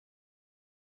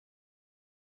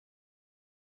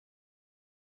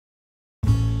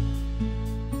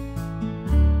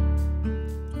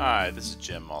Hi, this is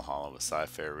Jim Mulholland with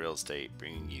Cypress Real Estate,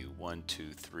 bringing you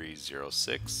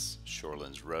 12306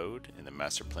 Shorelands Road in the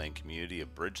master plan community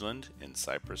of Bridgeland in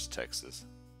Cypress, Texas.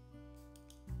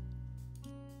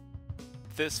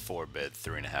 This 4-bed,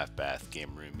 3.5 bath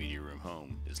game room media room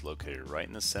home is located right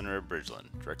in the center of Bridgeland,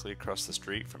 directly across the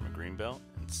street from a greenbelt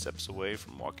and steps away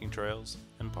from walking trails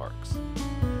and parks.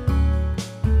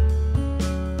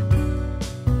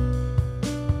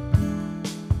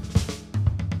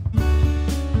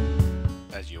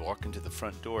 As you walk into the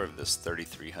front door of this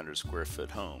 3,300 square foot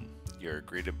home, you are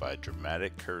greeted by a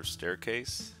dramatic curved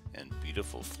staircase and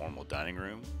beautiful formal dining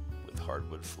room with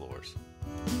hardwood floors.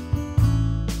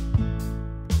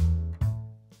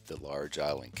 The large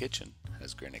island kitchen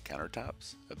has granite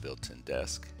countertops, a built-in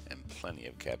desk, and plenty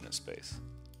of cabinet space.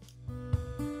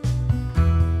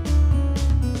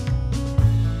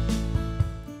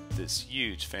 This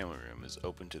huge family room is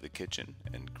open to the kitchen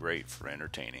and great for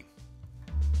entertaining.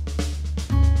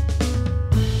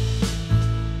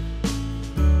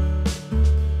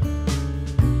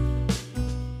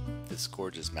 This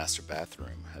gorgeous master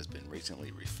bathroom has been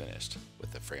recently refinished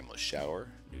with a frameless shower,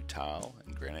 new tile,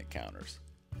 and granite counters.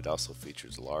 It also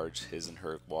features large his and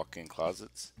her walk-in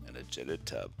closets and a jetted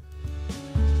tub.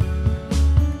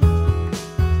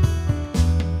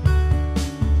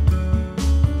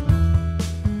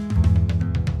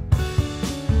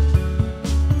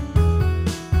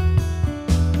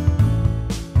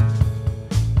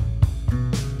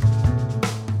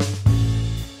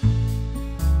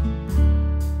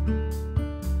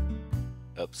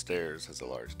 Upstairs has a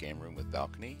large game room with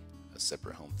balcony, a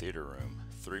separate home theater room,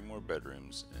 3 more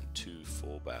bedrooms, and 2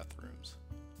 full bathrooms.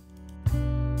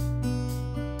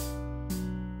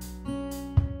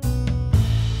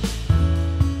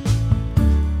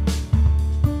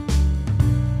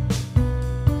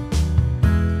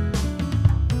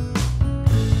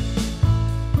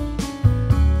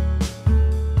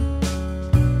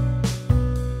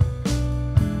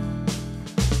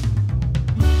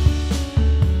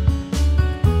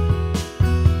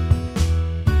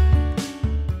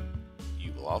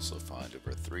 Also find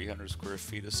over 300 square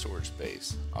feet of storage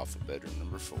space off of bedroom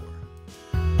number 4.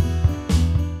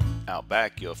 Out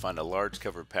back you'll find a large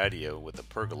covered patio with a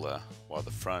pergola, while the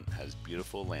front has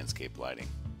beautiful landscape lighting.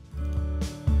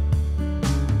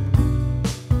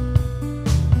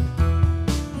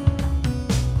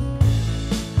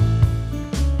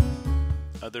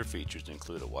 Other features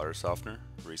include a water softener,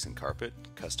 recent carpet,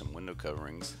 custom window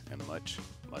coverings, and much,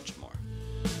 much more.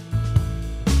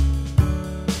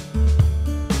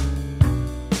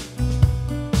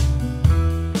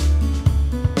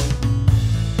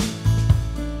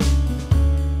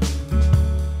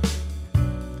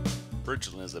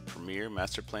 Bridgeland is a premier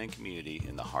master plan community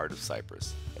in the heart of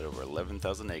Cypress. At over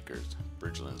 11,000 acres,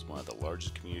 Bridgeland is one of the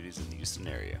largest communities in the Houston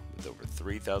area, with over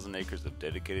 3,000 acres of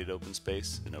dedicated open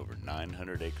space and over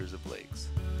 900 acres of lakes.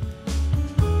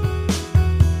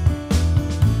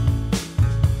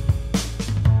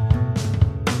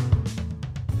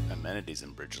 Amenities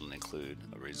in Bridgeland include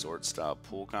a resort-style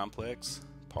pool complex,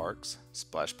 parks,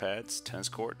 splash pads, tennis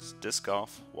courts, disc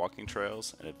golf, walking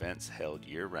trails, and events held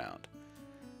year-round.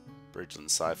 Bridgeland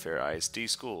Cypress ISD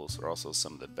schools are also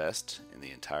some of the best in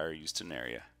the entire Houston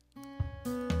area.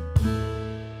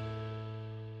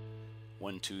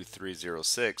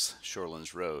 12306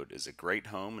 Shorelands Road is a great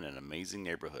home in an amazing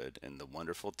neighborhood in the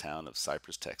wonderful town of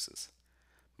Cypress, Texas.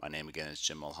 My name again is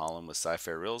Jim Mulholland with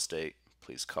Cypress Real Estate.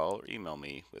 Please call or email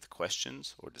me with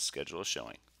questions or to schedule a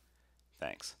showing.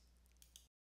 Thanks.